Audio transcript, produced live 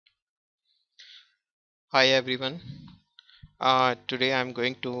Hi everyone. Today I'm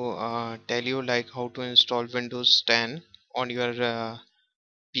going to tell you how to install Windows 10 on your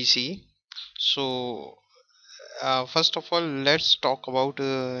PC. So first of all, let's talk about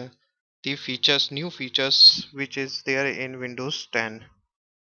the new features which is there in Windows 10.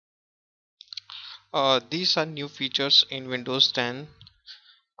 These are new features in Windows 10.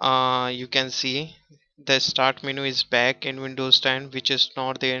 You can see the start menu is back in Windows 10, which is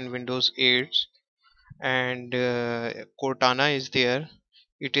not there in Windows 8. And Cortana is there.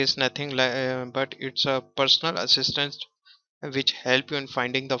 It is nothing like but it's a personal assistant which help you in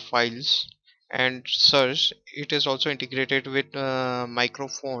finding the files and search. It is also integrated with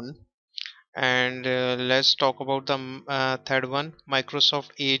microphone. And let's talk about the third one,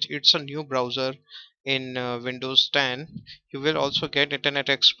 Microsoft Edge. It's a new browser in Windows 10. You will also get Internet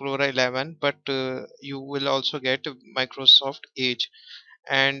Explorer 11, but you will also get Microsoft Edge.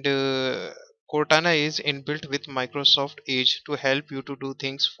 And Cortana is inbuilt with Microsoft Edge to help you to do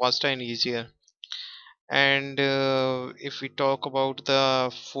things faster and easier. And if we talk about the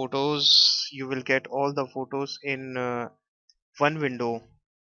photos, you will get all the photos in one window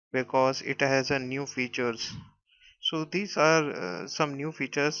because it has a new features. So these are some new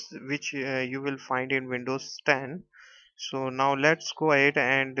features which you will find in Windows 10. So now let's go ahead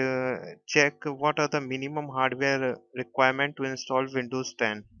and check what are the minimum hardware requirement to install Windows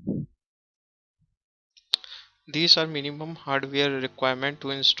 10. These are minimum hardware requirement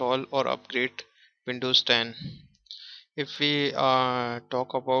to install or upgrade Windows 10. If we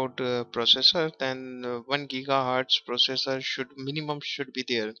talk about processor, then 1 gigahertz processor should be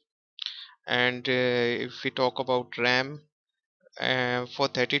there. And if we talk about RAM, for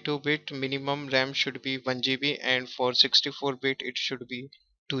 32-bit minimum RAM should be 1 GB, and for 64-bit it should be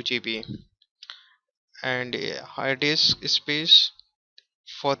 2 GB. And hard disk space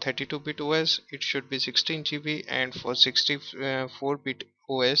for 32-bit OS it should be 16 GB, and for 64-bit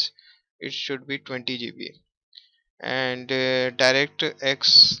OS it should be 20 GB. And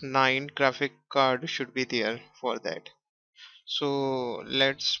DirectX 9 graphic card should be there for that. So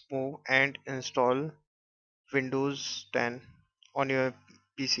let's move and install Windows 10 on your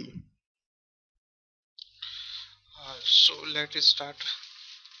PC. So let's start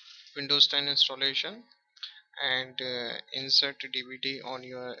Windows 10 installation. And insert DVD on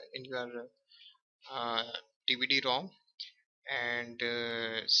your in your uh, DVD ROM. And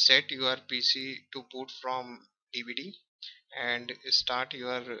set your PC to boot from DVD, and start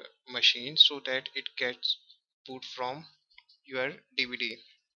your machine so that it gets boot from your DVD.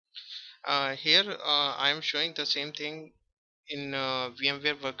 Here I am showing the same thing in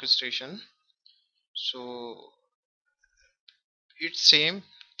VMware workstation. So it's same,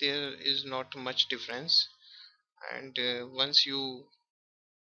 there is not much difference. And once you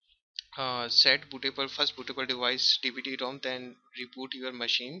set bootable first bootable device DVD ROM, then reboot your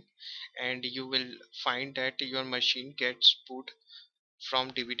machine, and you will find that your machine gets boot from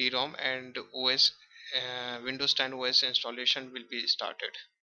DVD ROM, and OS Windows 10 OS installation will be started.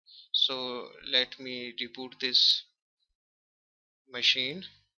 So let me reboot this machine,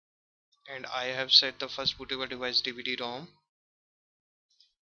 and I have set the first bootable device DVD ROM.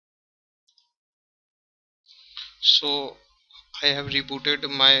 So I have rebooted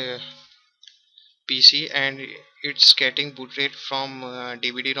my PC, and it's getting boot rate from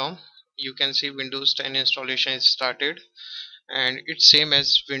DVD ROM. You can see Windows 10 installation is started, and it's same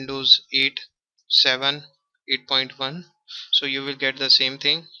as Windows 8, 7, 8.1. So you will get the same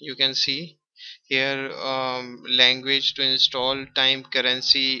thing. You can see here language to install, time,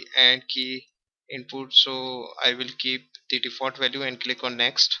 currency, and key input. So I will keep the default value and click on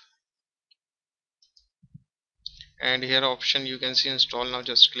next. And here option you can see install now,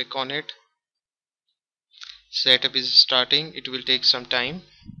 just click on it. Setup is starting, it will take some time.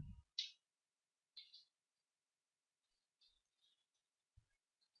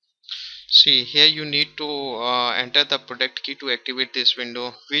 See here, you need to enter the product key to activate this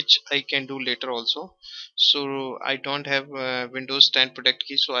window, which I can do later also. So I don't have Windows 10 product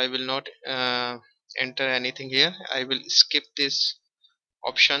key, so I will not enter anything here. I will skip this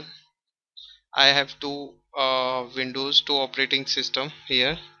option. I have two operating system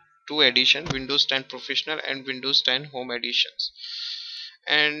here, two edition, Windows 10 Professional and Windows 10 Home editions.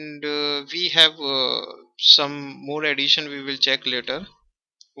 And we have some more edition we will check later.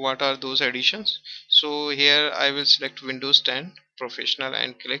 What are those editions? So here I will select Windows 10 Professional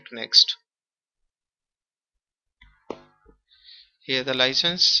and click next. Here the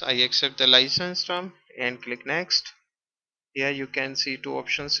license, I accept the license term and click next. Here you can see two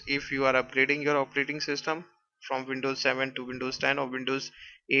options: if you are upgrading your operating system from Windows 7 to Windows 10 or Windows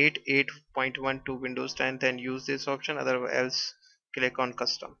 8.1 to Windows 10, then use this option, otherwise click on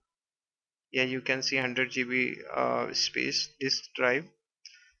custom. Yeah, you can see 100 GB space disk drive.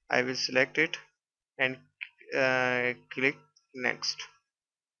 I will select it and click next.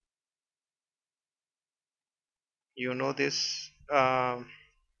 You know this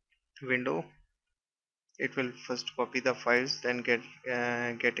window, it will first copy the files, then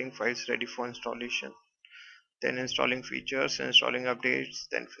getting files ready for installation, then installing features, installing updates,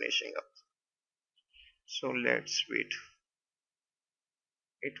 then finishing up. So let's wait,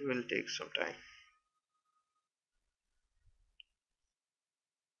 it will take some time.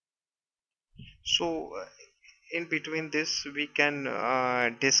 So in between this we can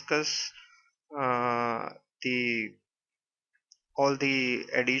discuss uh, the all the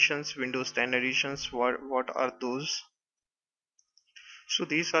editions, Windows 10 editions. What are those? So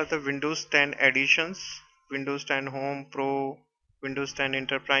these are the Windows 10 editions: Windows 10 Home, Pro, Windows 10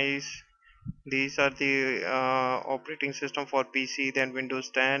 Enterprise. These are the operating system for PC. Then Windows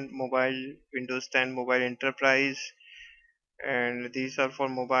 10 Mobile, Windows 10 Mobile Enterprise, and these are for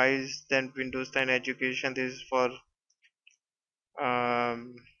mobiles. Then Windows 10 Education. This is for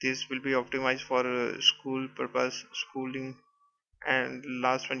this will be optimized for school purpose, schooling. And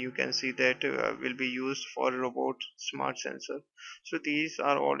last one you can see that will be used for robot smart sensor. So these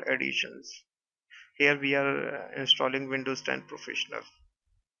are all additions. Here we are installing Windows 10 Professional.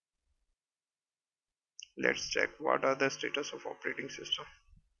 Let's check what are the status of operating system.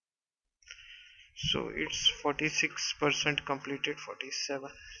 So it's 46% completed, 47,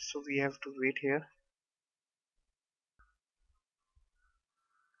 so we have to wait here.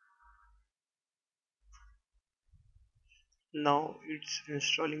 Now it's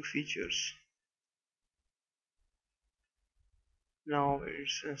installing features. Now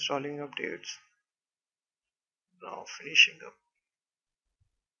it's installing updates. Now finishing up.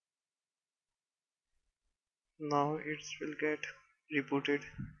 Now it will get rebooted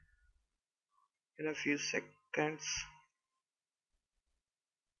in a few seconds,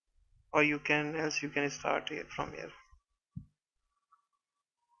 or you can else you can start here from here.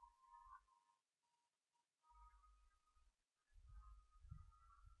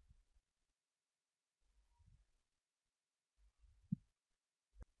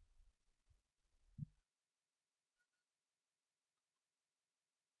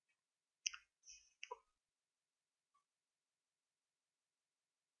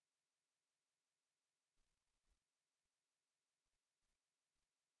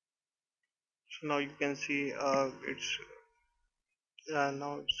 So now you can see it's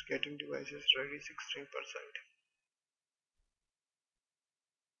now it's getting devices ready, 16%.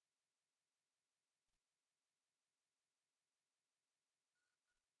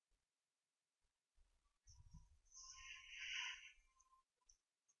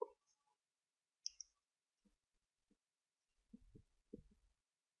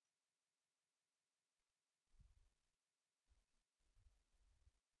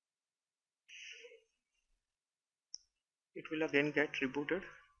 It will again get rebooted.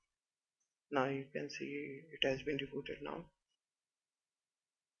 Now you can see it has been rebooted now.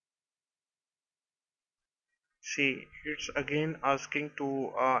 See, it's again asking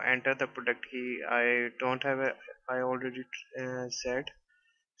to enter the product key. I don't have a, I already said.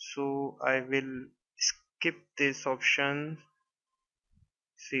 So I will skip this option.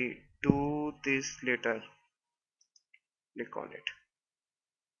 See, do this later. Click on it.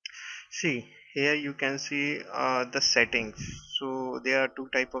 See, here you can see the settings. So there are two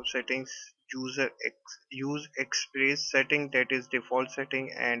type of settings: use express setting, that is default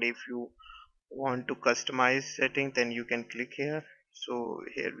setting, and if you want to customize setting, then you can click here. So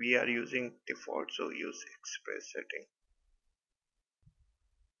here we are using default, so use express setting.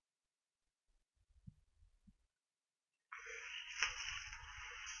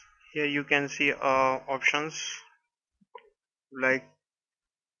 Here you can see options like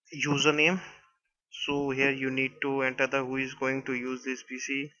username. So here you need to enter the who is going to use this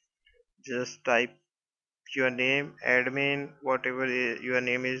PC. Just type your name, admin, whatever your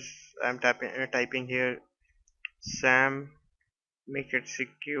name is. I'm typing here Sam. Make it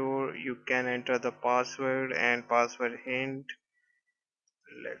secure. You can enter the password and password hint.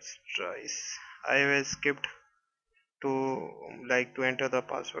 Let's try. I have skipped to to enter the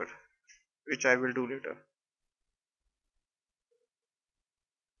password, which I will do later.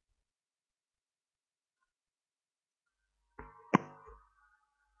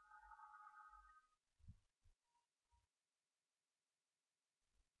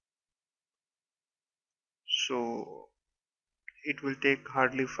 So it will take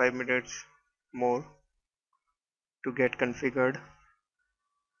hardly 5 minutes more to get configured.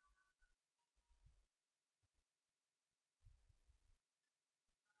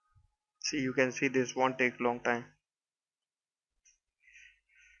 See, you can see this won't take long time.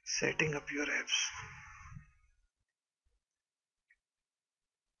 Setting up your apps.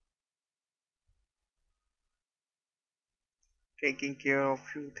 Taking care of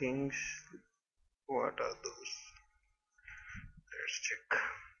few things. What are those? Let's check.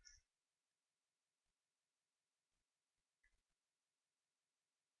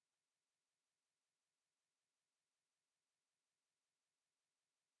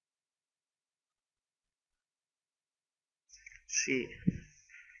 See,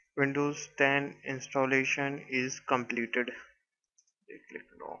 Windows 10 installation is completed. Click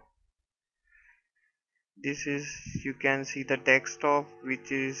no. This is, you can see the desktop,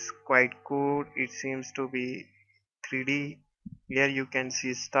 which is quite good. It seems to be 3D. Here you can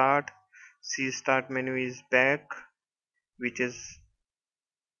see start menu is back, which is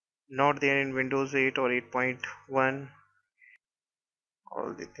not there in Windows 8 or 8.1.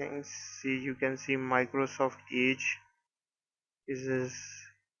 All the things. See, you can see Microsoft Edge. This is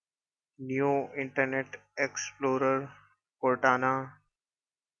new Internet Explorer, Cortana,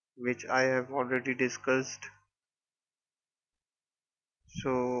 which I have already discussed.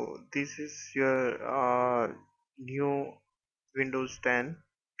 So this is your new Windows 10,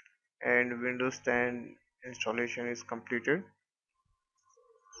 and Windows 10 installation is completed.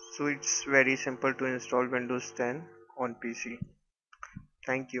 So it's very simple to install Windows 10 on PC.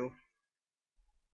 Thank you.